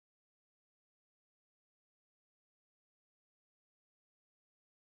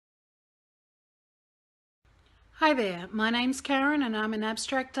Hi there, my name's Karen and I'm an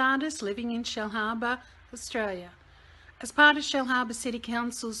abstract artist living in Shellharbour, Australia. As part of Shellharbour City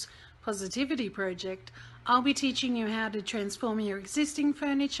Council's PosARTivity project, I'll be teaching you how to transform your existing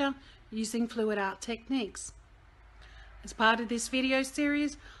furniture using fluid art techniques. As part of this video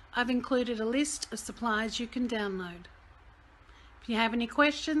series, I've included a list of supplies you can download. If you have any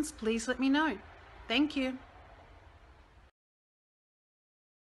questions, please let me know. Thank you.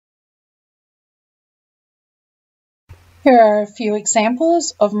 Here are a few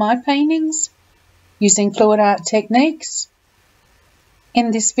examples of my paintings using fluid art techniques. In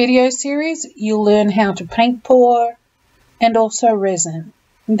this video series, you'll learn how to paint pour and also resin.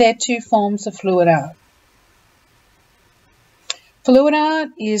 They're two forms of fluid art. Fluid art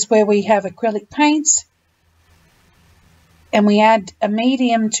is where we have acrylic paints and we add a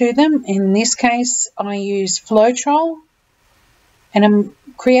medium to them. In this case, I use Floetrol, and it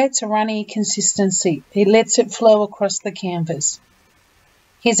creates a runny consistency. It lets it flow across the canvas.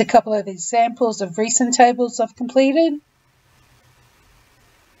 Here's a couple of examples of recent tables I've completed.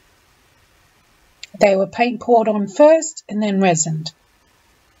 They were paint poured on first and then resined.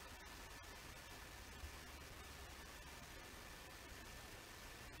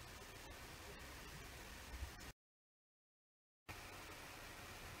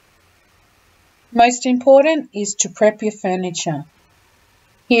 Most important is to prep your furniture.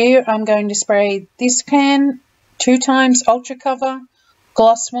 Here I'm going to spray this pan 2 times ultra cover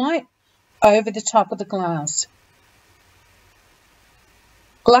gloss white over the top of the glass.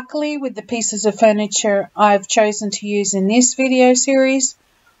 Luckily, with the pieces of furniture I've chosen to use in this video series,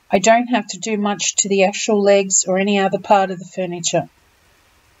 I don't have to do much to the actual legs or any other part of the furniture.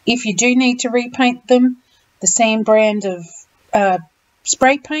 If you do need to repaint them, the same brand of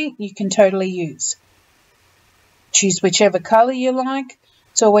spray paint you can totally use. Choose whichever colour you like.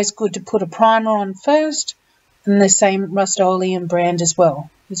 It's always good to put a primer on first, and the same Rust-Oleum brand as well.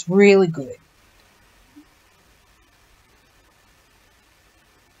 It's really good.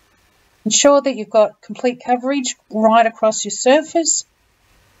 Ensure that you've got complete coverage right across your surface.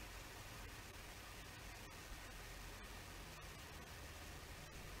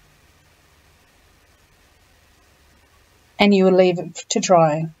 And you will leave it to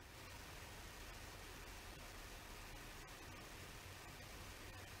dry.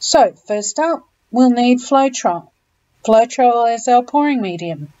 So, first up, we'll need Floetrol. Floetrol is our pouring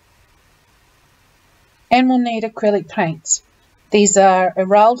medium. And we'll need acrylic paints. These are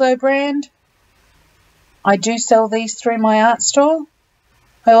Geraldo brand. I do sell these through my art store.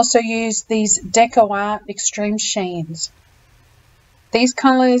 I also use these Deco Art Extreme Sheens. These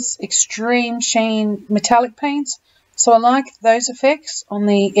colours, extreme sheen metallic paints, so I like those effects on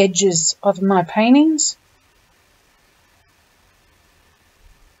the edges of my paintings.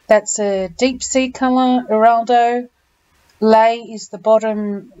 That's a deep sea colour, Geraldo. Lay is the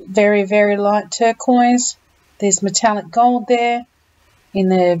bottom, very, very light turquoise. There's metallic gold there in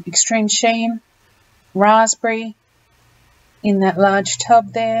the extreme sheen. Raspberry in that large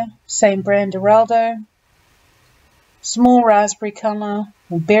tub there, same brand Geraldo. Small raspberry colour,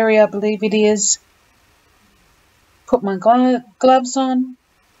 or berry I believe it is. Put my gloves on.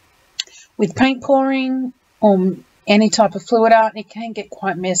 With paint pouring or any type of fluid art, it can get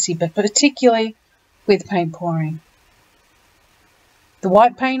quite messy, but particularly with paint pouring. The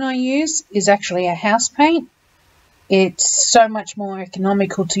white paint I use is actually a house paint. It's so much more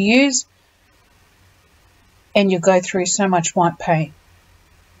economical to use, and you go through so much white paint.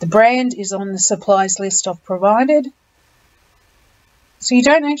 The brand is on the supplies list I've provided, so you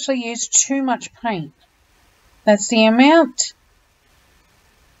don't actually use too much paint. That's the amount.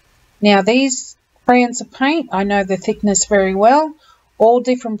 Now these brands of paint, I know the thickness very well. All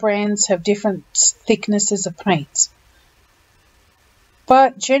different brands have different thicknesses of paints.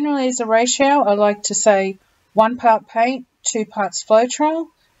 But generally as a ratio, I like to say 1 part paint, 2 parts Floetrol,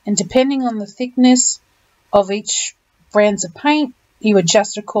 and depending on the thickness of each brands of paint, you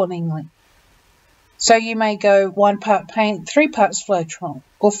adjust accordingly. So you may go 1 part paint, 3 parts Floetrol,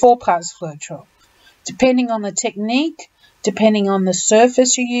 or 4 parts Floetrol, depending on the technique, depending on the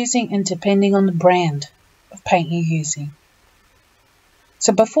surface you're using, and depending on the brand of paint you're using.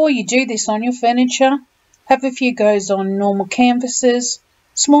 So before you do this on your furniture, have a few goes on normal canvases,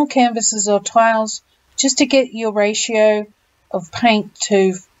 small canvases or tiles, just to get your ratio of paint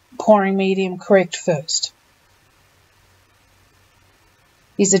to pouring medium correct first.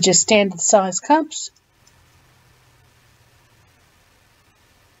 These are just standard size cups.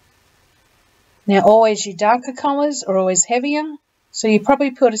 Now always your darker colours are always heavier, so you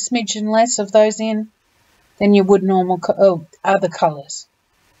probably put a smidgen less of those in than you would normal other colours.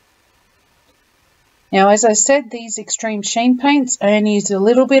 Now, as I said, these extreme sheen paints I only use a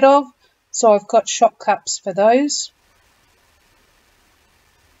little bit of, so I've got shot cups for those.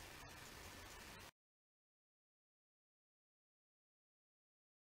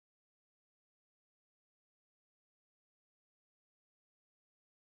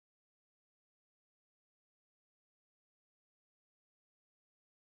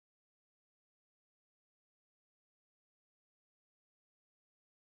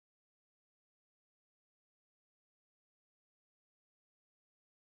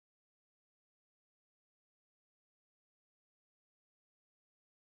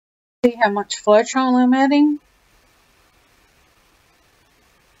 See how much Floetrol I'm adding?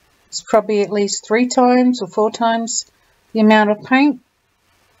 It's probably at least 3 times or 4 times the amount of paint.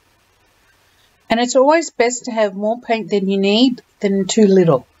 And it's always best to have more paint than you need than too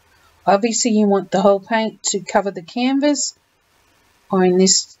little. Obviously you want the whole paint to cover the canvas, or in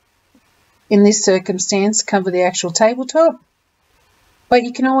this circumstance cover the actual tabletop. But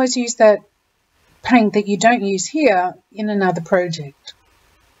you can always use that paint that you don't use here in another project.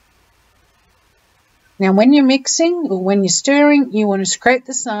 Now when you're mixing or when you're stirring, you want to scrape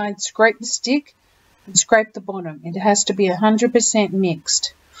the sides, scrape the stick and scrape the bottom. It has to be 100%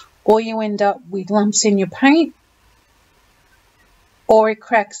 mixed, or you end up with lumps in your paint or it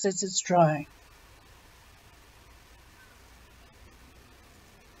cracks as it's drying.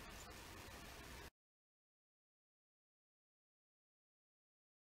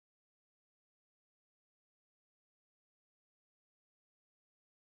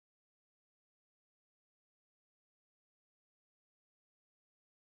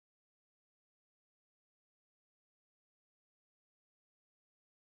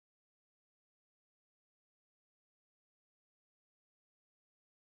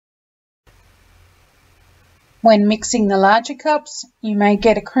 When mixing the larger cups, you may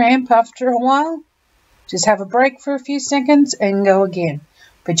get a cramp after a while. Just have a break for a few seconds and go again.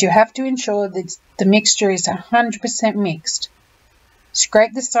 But you have to ensure that the mixture is 100% mixed.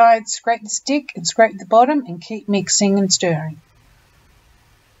 Scrape the sides, scrape the stick and scrape the bottom and keep mixing and stirring.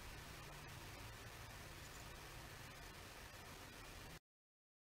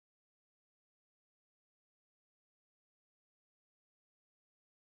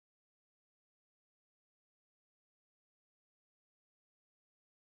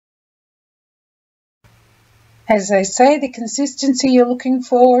 As they say, the consistency you're looking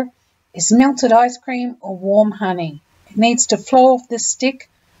for is melted ice cream or warm honey. It needs to flow off the stick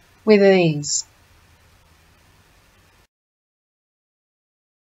with ease.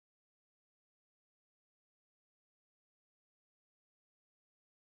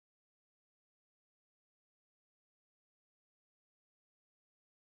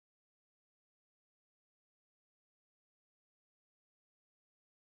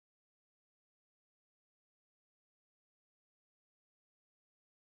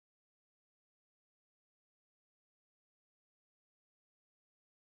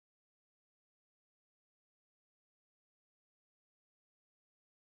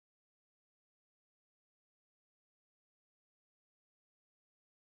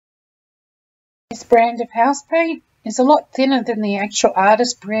 This brand of house paint is a lot thinner than the actual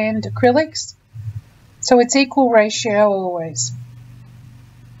artist brand acrylics, so it's equal ratio always.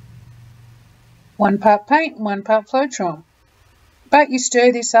 1 part paint, 1 part Floetrol. But you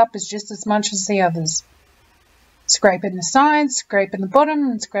stir this up as just as much as the others. Scraping the sides, scraping the bottom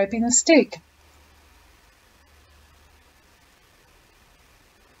and scraping the stick.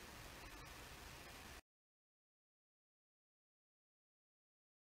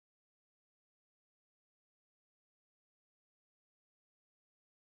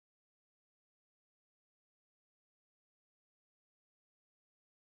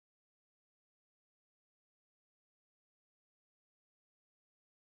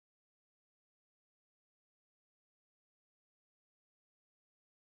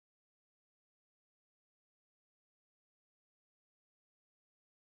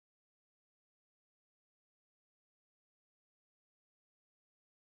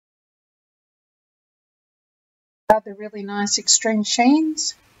 Other really nice extreme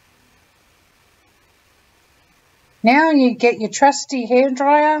sheens. Now you get your trusty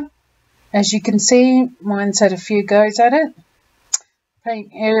hairdryer. As you can see, mine's had a few goes at it.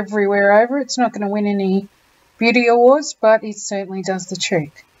 Paint everywhere over. It's not going to win any beauty awards, but it certainly does the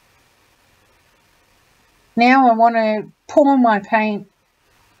trick. Now I want to pour my paint.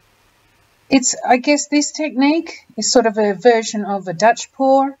 I guess this technique is sort of a version of a Dutch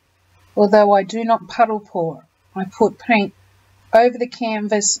pour, although I do not puddle pour. I put paint over the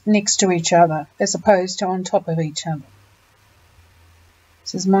canvas next to each other as opposed to on top of each other.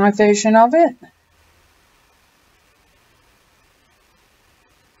 This is my version of it.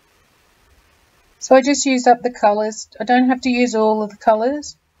 So I just use up the colours. I don't have to use all of the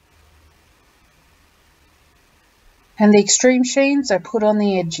colours. And the extreme sheens I put on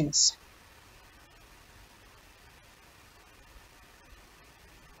the edges.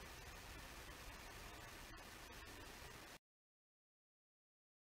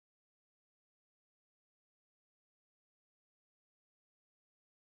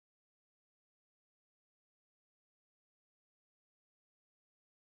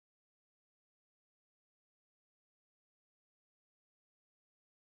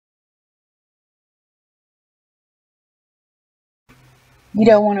 You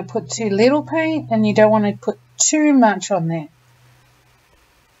don't want to put too little paint and you don't want to put too much on there.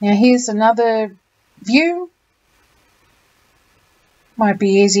 Now here's another view. Might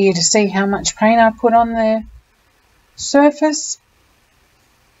be easier to see how much paint I put on the surface.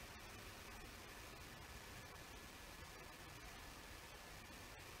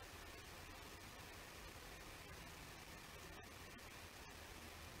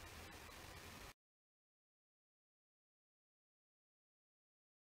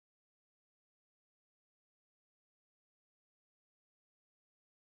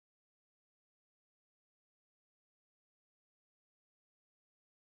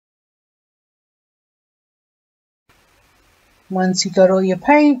 Once you've got all your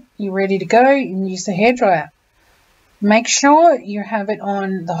paint, you're ready to go and use the hairdryer. Make sure you have it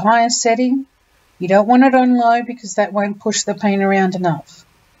on the highest setting. You don't want it on low because that won't push the paint around enough.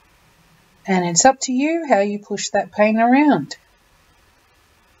 And it's up to you how you push that paint around.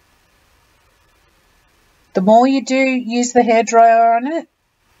 The more you do use the hairdryer on it,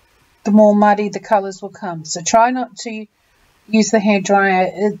 the more muddy the colours will come. So try not to use the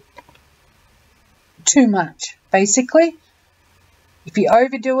hairdryer too much. Basically, if you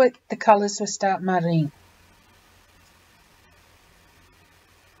overdo it, the colours will start muddying.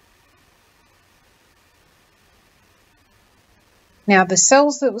 Now the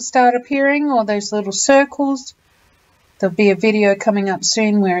cells that will start appearing, or those little circles, there'll be a video coming up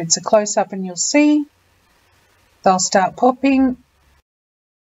soon where it's a close-up and you'll see. They'll start popping.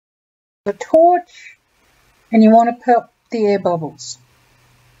 The torch, and you want to pop the air bubbles.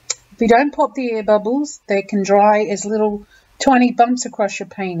 If you don't pop the air bubbles, they can dry as little tiny bumps across your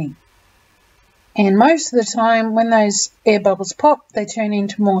painting. And most of the time when those air bubbles pop, they turn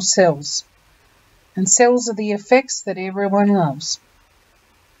into more cells. And cells are the effects that everyone loves.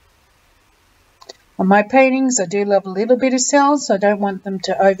 On my paintings, I do love a little bit of cells. I don't want them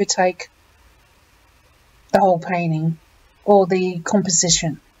to overtake the whole painting or the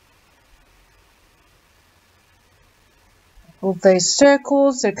composition. All those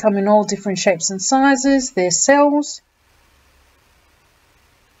circles, they come in all different shapes and sizes. They're cells.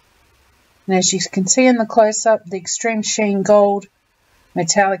 And as you can see in the close-up, the extreme sheen gold,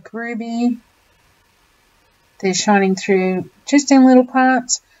 metallic ruby, they're shining through just in little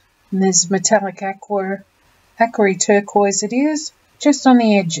parts. And there's metallic aqua turquoise it is, just on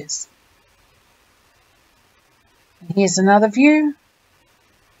the edges. And here's another view.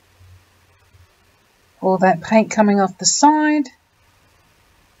 All that paint coming off the side.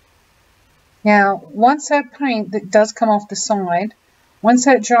 Now, once that paint that does come off the side, once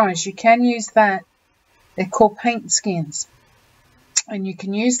that dries, you can use that. They're called paint skins. And you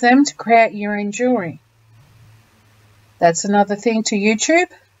can use them to create your own jewelry. That's another thing to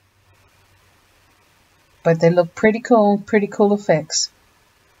YouTube. But they look pretty cool effects.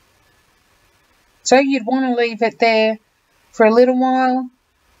 So you'd want to leave it there for a little while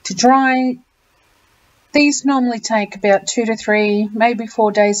to dry. These normally take about 2 to 3, maybe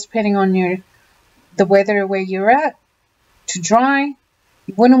 4 days, depending on the weather where you're at, to dry.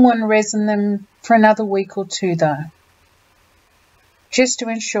 You wouldn't want to resin them for another week or 2 though, just to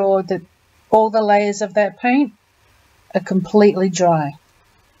ensure that all the layers of that paint are completely dry.